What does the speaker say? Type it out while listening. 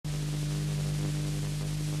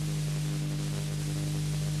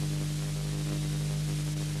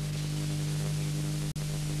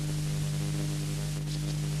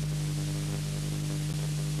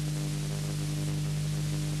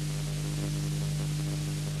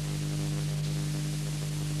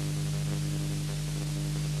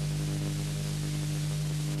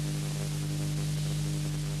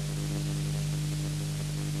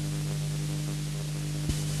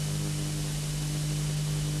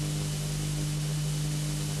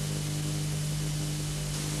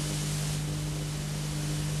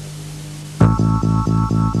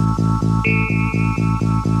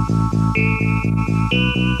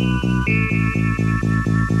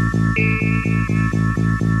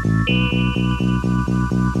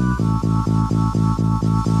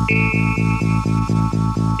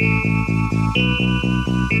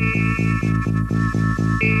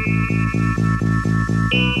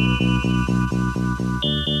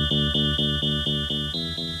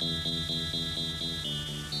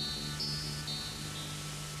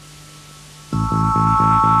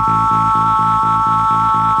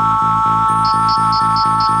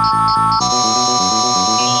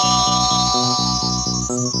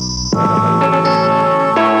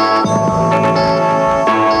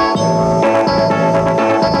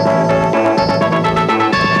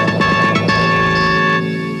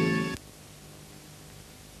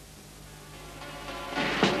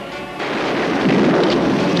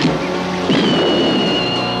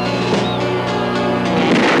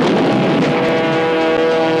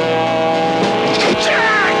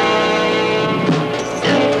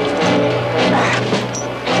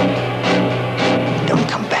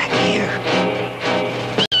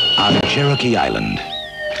Island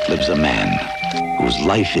lives a man whose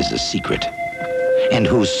life is a secret and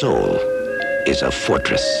whose soul is a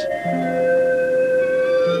fortress.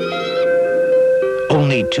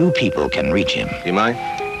 Only two people can reach him. You mind?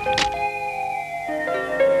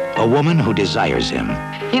 A woman who desires him.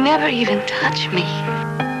 You never even touch me.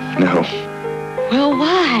 No. Well,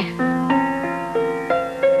 why?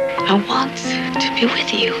 I want to be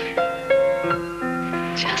with you.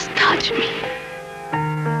 Just touch me.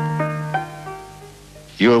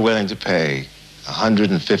 You are willing to pay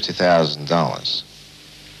 $150,000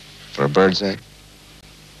 for a bird's egg?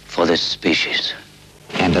 For this species.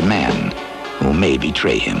 And a man who may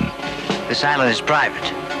betray him. This island is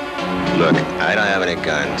private. Look, I don't have any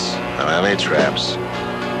guns. I don't have any traps.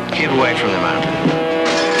 Keep away from the mountain.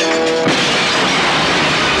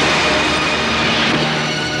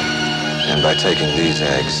 And by taking these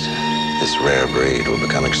eggs, this rare breed will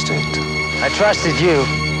become extinct. I trusted you.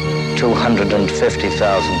 $250,000.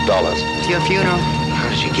 It's your funeral. How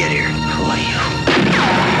did you get here? Who are you?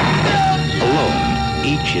 Alone,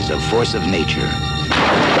 each is a force of nature.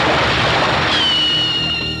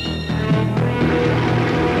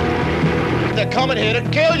 They're coming here to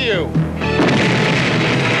kill you!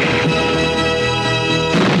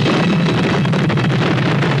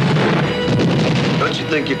 Don't you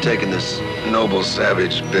think you're taking this noble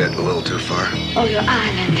savage bit a little too far? Oh, your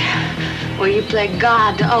island, where you play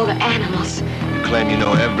God to all the animals. You claim you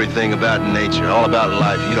know everything about nature, all about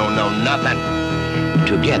life. You don't know nothing.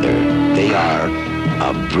 Together, they are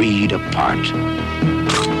a breed apart.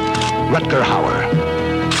 Rutger Hauer.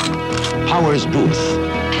 Hauer's Booth.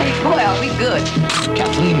 Hey, boy, are we good.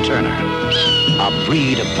 Kathleen Turner. A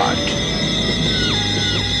breed apart.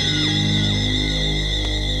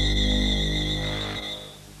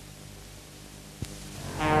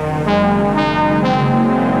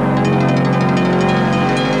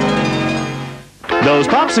 Those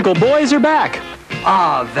popsicle boys are back.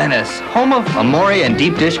 Ah, Venice, home of amore and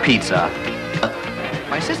deep dish pizza.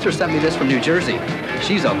 My sister sent me this from New Jersey.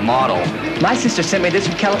 She's a model. My sister sent me this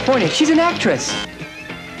from California. She's an actress.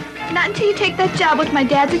 Not until you take that job with my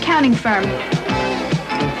dad's accounting firm.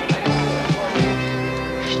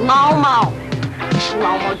 Shlomo.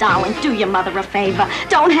 Shlomo, darling, do your mother a favor.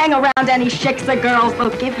 Don't hang around any chicks or girls.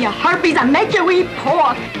 They'll give you herpes and make you eat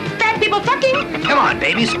pork. Fat people fucking. Come on,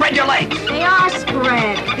 baby, spread your legs. They are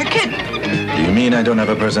spread. You're kidding. Do you mean I don't have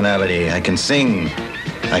a personality? I can sing.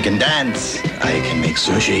 I can dance. I can make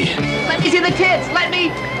sushi. Let me see the tits. Let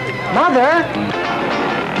me. Mother!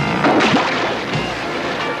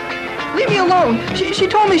 Leave me alone. She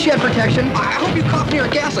told me she had protection. I hope you cough near a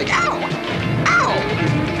gas leak. Ow! Ow!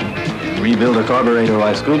 Rebuild a carburetor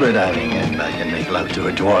while scuba diving, and I can make love to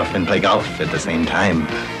a dwarf and play golf at the same time.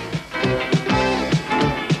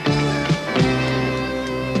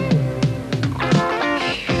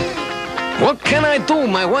 What can I do?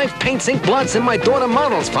 My wife paints ink blots and my daughter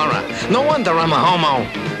models for her. No wonder I'm a homo.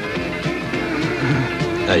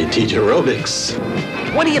 I teach aerobics.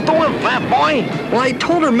 What are you doing, fat boy? Well, I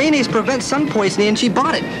told her mayonnaise prevents sun poisoning and she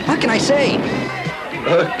bought it. What can I say?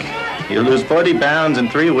 Look, you'll lose 40 pounds in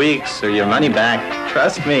 3 weeks or your money back.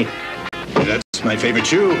 Trust me. That's my favorite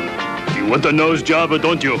shoe. You want a nose job or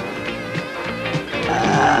don't you?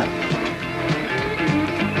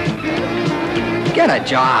 Get a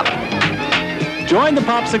job. Join the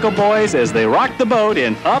popsicle boys as they rock the boat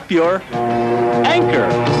in Up Your Anchor.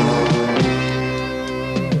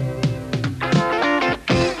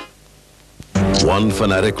 One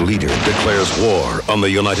fanatic leader declares war on the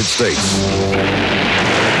United States.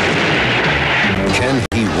 Can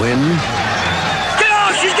he win? Get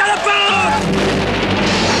off! She's got a bomb!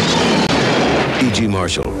 E.G.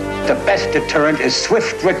 Marshall. The best deterrent is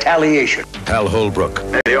swift retaliation. Hal Holbrook.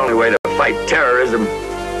 The only way to fight terrorism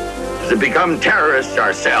is to become terrorists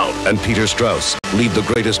ourselves. And Peter Strauss lead the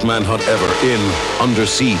greatest manhunt ever in Under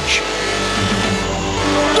Siege.